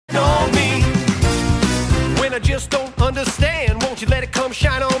when I just don't understand, won't you let it come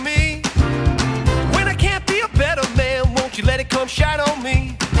shine on me? When I can't be a better man, won't you let it come shine on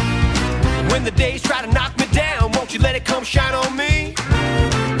me? When the days try to knock me down, won't you let it come shine on me?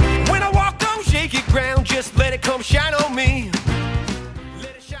 When I walk on shaky ground, just let it come shine on me.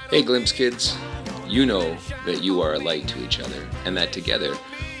 Hey Glimpse kids, you know that you are a light to each other and that together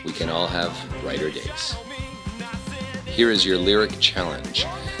we can all have brighter days. Here is your lyric challenge.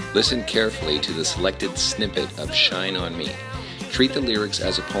 Listen carefully to the selected snippet of Shine on Me. Treat the lyrics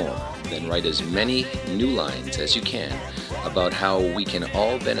as a poem, then write as many new lines as you can about how we can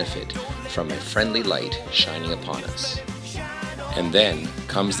all benefit from a friendly light shining upon us. And then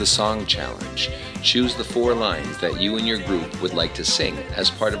comes the song challenge. Choose the 4 lines that you and your group would like to sing as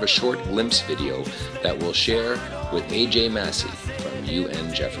part of a short glimpse video that we'll share with AJ Massey from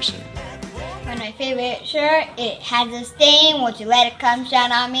UN Jefferson. On my favorite shirt, it has a stain. Won't you let it come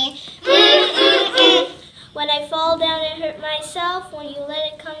shine on me? When I fall down and hurt myself, won't you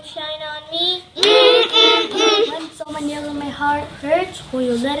let it come shine on me? When someone yells and my heart hurts, will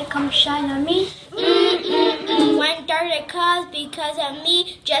you let it come shine on me? When dirt it caused because of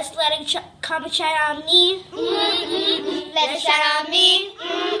me, just let it come shine on me. Let it shine on me.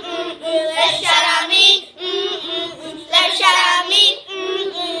 Let it shine on me. Let it shine on me.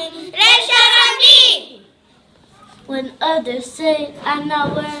 Let it shine on me. When others say I'm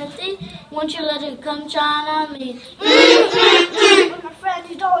not worthy, won't you let it come shine on me? When my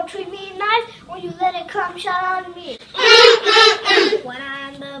friends don't treat me nice, won't you let it come shine on me? When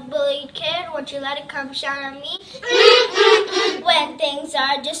I'm the bullied kid, won't you let it come shine on me? When things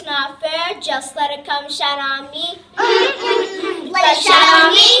are just not fair, just let it come shine on me. Let it shine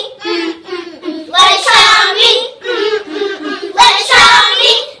on me. Let it shine on me. Let it shine on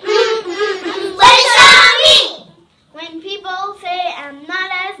me. Let it shine on me. When people say I'm not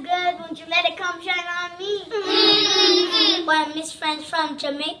as good, won't you let it come shine on me? When Miss Friends from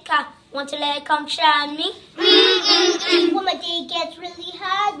Jamaica, won't you let it come shine on me? When my day gets really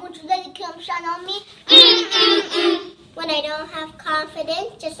hard, won't you let it come shine on me? When I don't have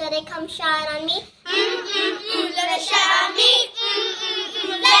confidence, just let it come shine on me. Let it shine on me.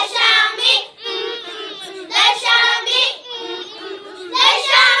 Let it shine on me. Let it shine on me. Let it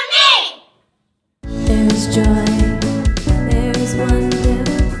shine on me. There's joy, there's wonder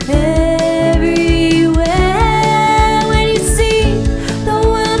everywhere when you see the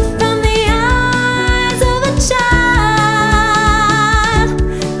world from the eyes of a child,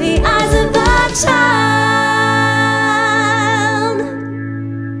 the eyes of a child.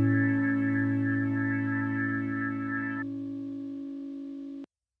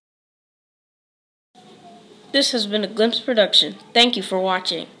 This has been a Glimpse production. Thank you for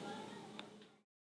watching.